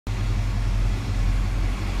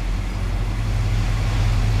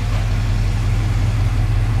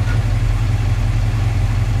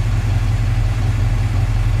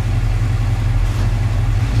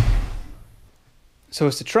So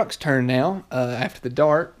it's the truck's turn now. After the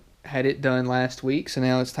Dart had it done last week, so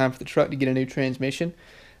now it's time for the truck to get a new transmission.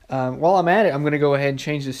 While I'm at it, I'm going to go ahead and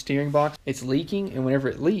change the steering box. It's leaking, and whenever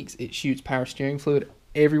it leaks, it shoots power steering fluid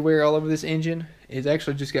everywhere all over this engine. It's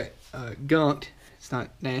actually just got gunked. It's not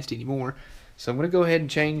nasty anymore. So I'm going to go ahead and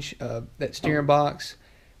change that steering box,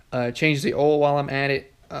 change the oil while I'm at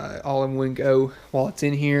it, all in one go while it's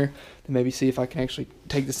in here, then maybe see if I can actually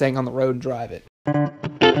take this thing on the road and drive it.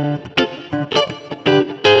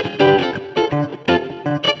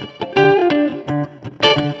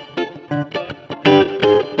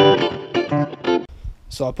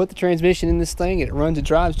 So I put the transmission in this thing and it runs and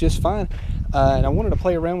drives just fine. And I wanted to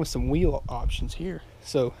play around with some wheel options here.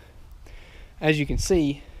 So as you can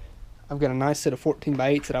see, I've got a nice set of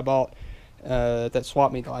 14x8s that I bought that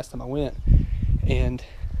swap meet the last time I went. And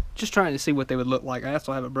just trying to see what they would look like. I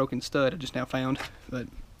also have a broken stud I just now found. But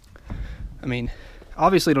I mean,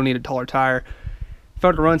 obviously don't need a taller tire. If I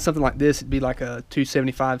were to run something like this, it'd be like a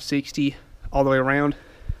 275/60 all the way around.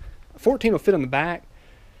 A 14 will fit on the back.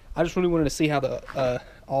 I just really wanted to see how the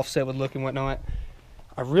offset would look and whatnot.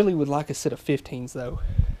 I really would like a set of 15s though,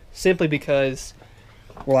 simply because,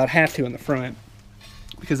 well, I'd have to in the front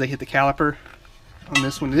because they hit the caliper on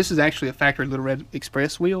this one. This is actually a factory Little Red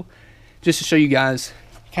Express wheel, just to show you guys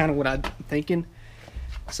kind of what I'm thinking.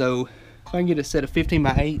 So if I can get a set of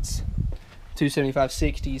 15x8s,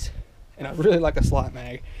 275/60s, and I really like a slot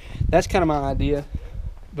mag. That's kind of my idea,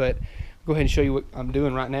 but I'll go ahead and show you what I'm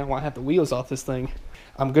doing right now while I have the wheels off this thing.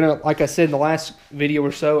 I'm gonna, like I said in the last video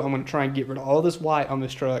or so, I'm gonna try and get rid of all this white on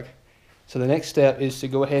this truck. So the next step is to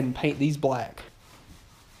go ahead and paint these black.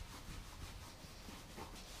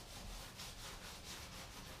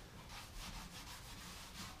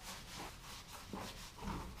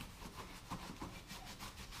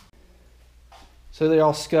 So they're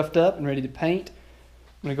all scuffed up and ready to paint.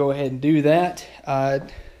 I'm gonna go ahead and do that.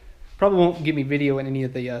 Probably won't get me video in any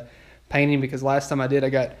of the painting because last time I did I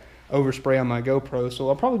got overspray on my GoPro, so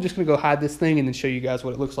I'm probably just gonna go hide this thing and then show you guys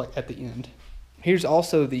what it looks like at the end. Here's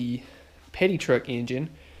also the petty truck engine.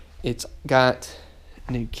 It's got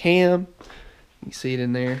a new cam, you see it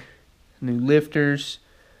in there, new lifters,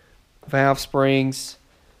 valve springs,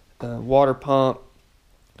 water pump.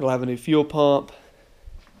 It'll have a new fuel pump,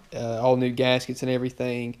 all new gaskets and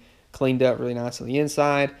everything, cleaned up really nice on the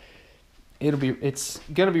inside. It's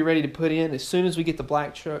gonna be ready to put in as soon as we get the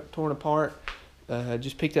black truck torn apart.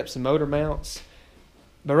 Just picked up some motor mounts.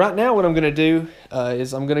 But right now what I'm going to do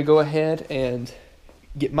is I'm going to go ahead and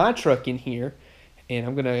get my truck in here, and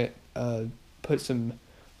I'm going to put some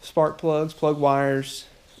spark plugs, plug wires,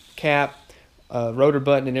 cap, rotor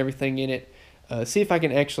button and everything in it. See if I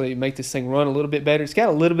can actually make this thing run a little bit better. It's got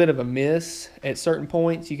a little bit of a miss at certain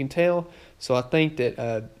points, you can tell. So I think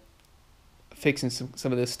that fixing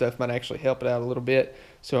some of this stuff might actually help it out a little bit.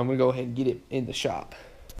 So I'm going to go ahead and get it in the shop.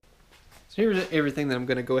 So here's everything that I'm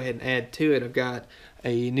going to go ahead and add to it. I've got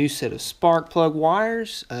a new set of spark plug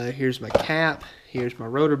wires. Here's my cap. Here's my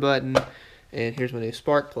rotor button. And here's my new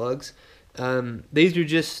spark plugs.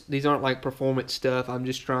 These aren't like performance stuff. I'm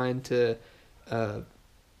just trying to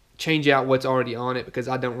change out what's already on it because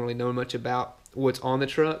I don't really know much about what's on the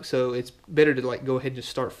truck. So it's better to like go ahead and just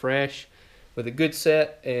start fresh with a good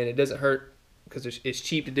set, and it doesn't hurt because it's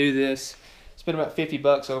cheap to do this. Spent about 50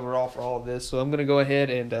 bucks overall for all of this, so I'm going to go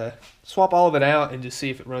ahead and swap all of it out and just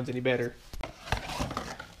see if it runs any better.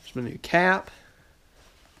 There's my new cap.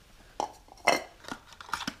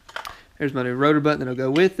 There's my new rotor button that'll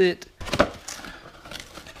go with it.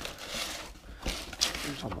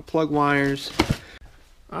 There's all my plug wires.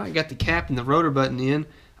 Alright, got the cap and the rotor button in.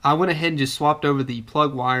 I went ahead and just swapped over the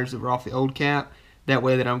plug wires that were off the old cap. That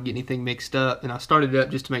way that I don't get anything mixed up. And I started it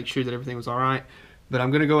up just to make sure that everything was alright. But I'm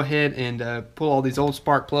going to go ahead and pull all these old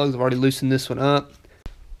spark plugs. I've already loosened this one up.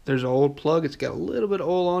 There's an old plug. It's got a little bit of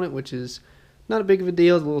oil on it, which is not a big of a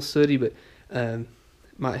deal. It's a little sooty, but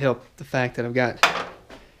might help the fact that I've got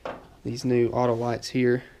these new auto lights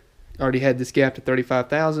here. I already had this gap to 35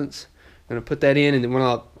 thousandths. I'm going to put that in, and then when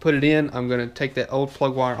I put it in, I'm going to take that old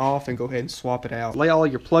plug wire off and go ahead and swap it out. Lay all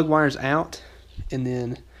your plug wires out, and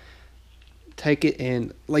then take it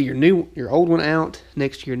and lay your old one out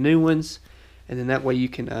next to your new ones. And then that way you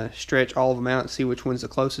can stretch all of them out and see which one's the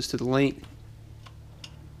closest to the length.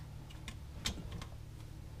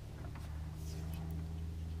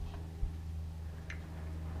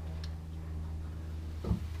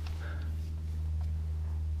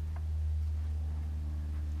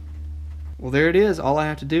 Well, there it is. All I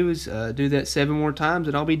have to do is do that 7 more times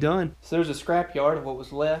and I'll be done. So there's a scrap yard of what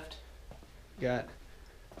was left. Got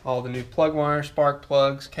all the new plug wires, spark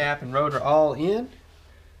plugs, cap, and rotor all in.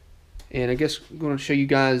 And I guess I'm going to show you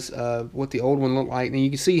guys what the old one looked like. And you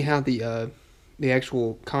can see how the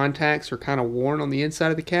actual contacts are kind of worn on the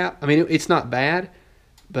inside of the cap. I mean, it's not bad,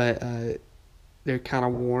 but they're kind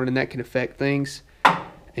of worn, and that can affect things.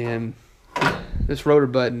 And this rotor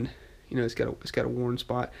button, you know, it's got a worn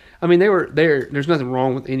spot. I mean, there's nothing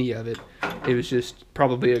wrong with any of it. It was just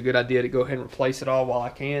probably a good idea to go ahead and replace it all while I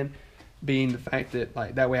can, being the fact that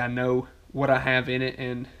like that way I know what I have in it,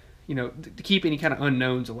 and you know, to keep any kind of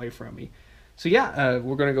unknowns away from me. So yeah,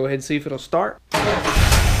 we're gonna go ahead and see if it'll start.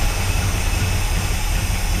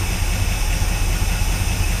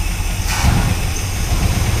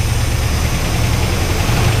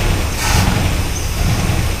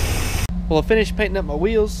 Well, I finished painting up my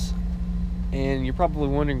wheels, and you're probably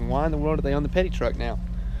wondering why in the world are they on the petty truck now?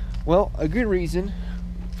 Well, a good reason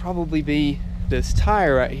would probably be this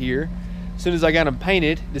tire right here. As soon as I got them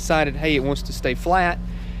painted, decided, hey, it wants to stay flat,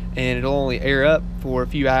 and it'll only air up for a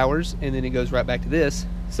few hours, and then it goes right back to this.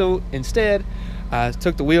 So instead, I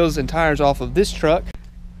took the wheels and tires off of this truck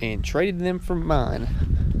and traded them for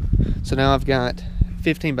mine. So now I've got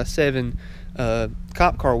 15x7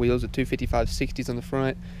 cop car wheels with 255/60s on the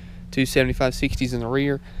front, 275/60s in the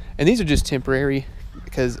rear, and these are just temporary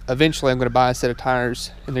because eventually I'm going to buy a set of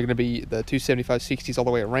tires and they're going to be the 275/60s all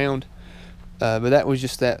the way around. But that was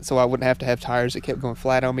just that, so I wouldn't have to have tires that kept going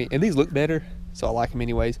flat on me, and these look better, so I like them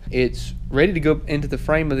anyways. It's ready to go into the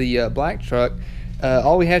frame of the black truck.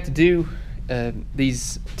 All we have to do,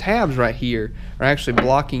 these tabs right here are actually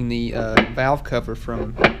blocking the valve cover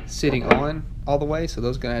from sitting on all the way, so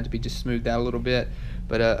those are going to have to be just smoothed out a little bit.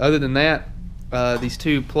 But other than that, these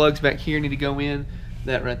two plugs back here need to go in,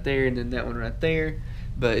 that right there and then that one right there.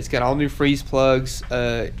 But it's got all new freeze plugs,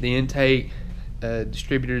 the intake,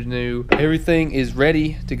 distributor's new. Everything is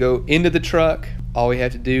ready to go into the truck. All we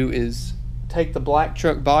have to do is take the black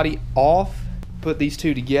truck body off, put these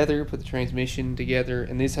two together, put the transmission together,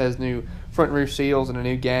 and this has new front and rear seals and a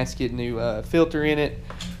new gasket, new filter in it.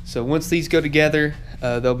 So once these go together,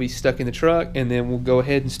 they'll be stuck in the truck, and then we'll go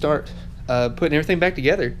ahead and start putting everything back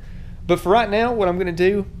together. But for right now, what I'm going to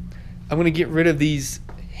do, I'm going to get rid of these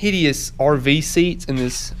hideous RV seats and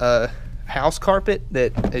this house carpet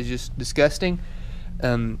that is just disgusting.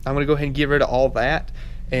 I'm going to go ahead and get rid of all that.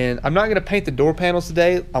 And I'm not going to paint the door panels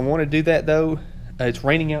today. I want to do that though. It's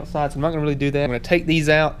raining outside, so I'm not going to really do that. I'm going to take these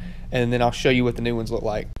out, and then I'll show you what the new ones look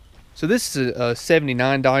like. So this is a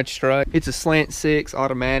 79 Dodge truck. It's a slant 6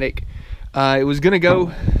 automatic. It was going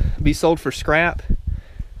to be sold for scrap,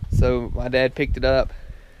 so my dad picked it up.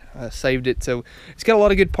 Saved it, so it's got a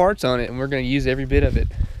lot of good parts on it, and we're going to use every bit of it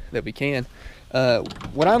that we can.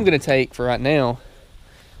 What I'm going to take for right now,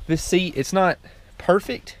 this seat, it's not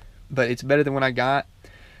perfect, but it's better than what I got.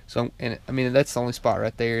 So, and I mean, that's the only spot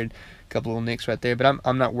right there, and a couple little nicks right there, but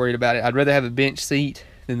I'm not worried about it. I'd rather have a bench seat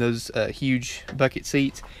than those huge bucket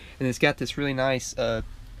seats. And it's got this really nice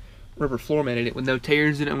rubber floor mat in it with no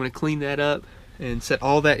tears in it. I'm going to clean that up and set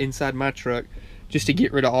all that inside my truck just to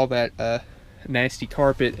get rid of all that nasty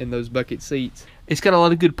carpet and those bucket seats. It's got a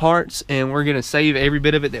lot of good parts, and we're going to save every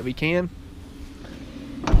bit of it that we can.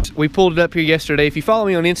 We pulled it up here yesterday. If you follow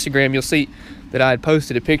me on Instagram, you'll see that I had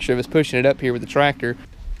posted a picture of us pushing it up here with the tractor.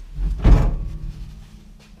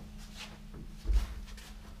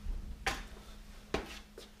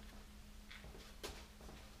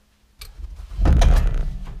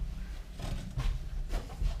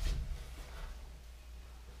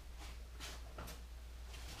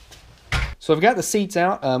 So I've got the seats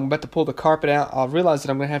out. I'm about to pull the carpet out. I realized that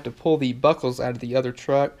I'm going to have to pull the buckles out of the other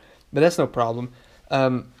truck, but that's no problem.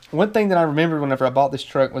 One thing that I remembered whenever I bought this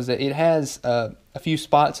truck was that it has a few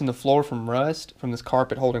spots in the floor from rust, from this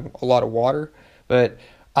carpet holding a lot of water, but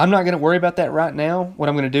I'm not going to worry about that right now. What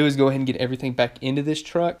I'm going to do is go ahead and get everything back into this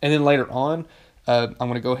truck, and then later on, I'm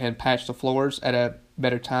going to go ahead and patch the floors at a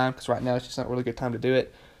better time, because right now it's just not a really good time to do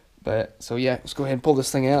it. But so yeah, let's go ahead and pull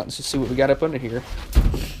this thing out and just see what we got up under here.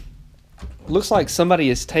 Looks like somebody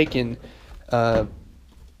has taken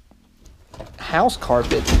house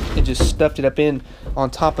carpet and just stuffed it up in on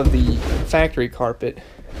top of the factory carpet.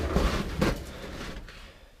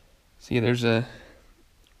 See, there's a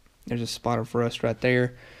spot of rust right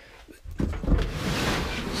there.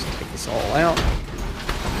 Let's take this all out.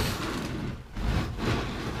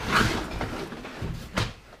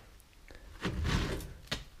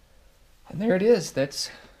 And there it is. That's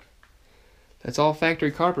all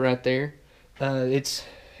factory carpet right there. It's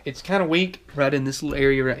kind of weak right in this little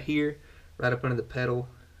area right here, right up under the pedal.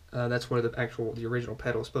 That's where the original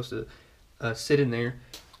pedal is supposed to sit in there.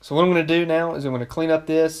 So what I'm going to do now is I'm going to clean up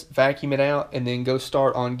this, vacuum it out, and then go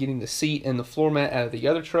start on getting the seat and the floor mat out of the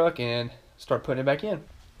other truck and start putting it back in.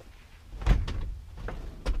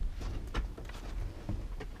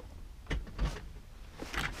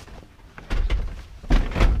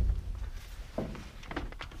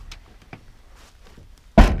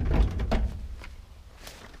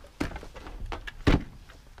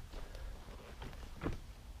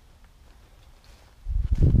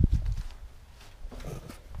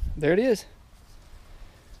 there it is.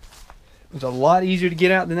 It was a lot easier to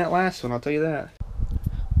get out than that last one, I'll tell you that.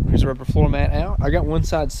 Here's the rubber floor mat out. I got one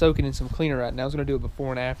side soaking in some cleaner right now. I was going to do it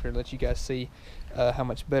before and after and let you guys see how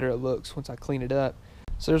much better it looks once I clean it up.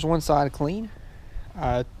 So there's one side clean.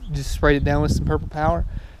 I just sprayed it down with some purple power,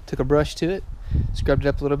 took a brush to it, scrubbed it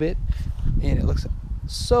up a little bit, and it looks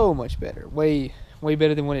so much better. Way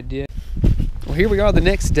better than what it did. Well, here we are the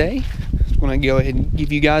next day. I'm going to go ahead and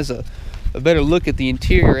give you guys a better look at the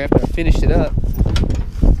interior after I finished it up.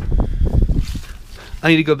 I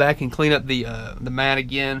need to go back and clean up the mat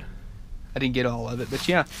again. I didn't get all of it, but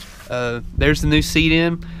yeah, there's the new seat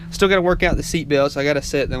in. Still got to work out the seat belts. I got a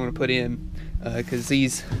set that I'm going to put in because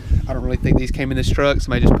these, I don't really think these came in this truck.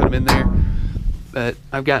 Somebody just put them in there. But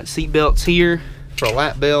I've got seat belts here for a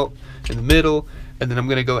lap belt in the middle, and then I'm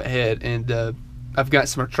going to go ahead and I've got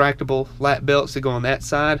some retractable lap belts that go on that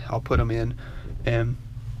side. I'll put them in, and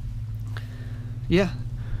yeah.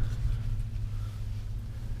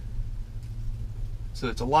 So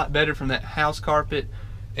it's a lot better from that house carpet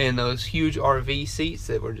and those huge RV seats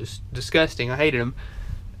that were just disgusting. I hated them.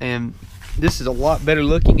 And this is a lot better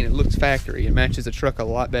looking, and it looks factory. It matches the truck a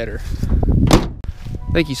lot better.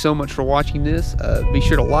 Thank you so much for watching this. Be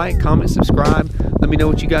sure to like, comment, subscribe. Let me know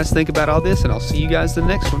what you guys think about all this, and I'll see you guys in the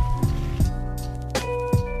next one.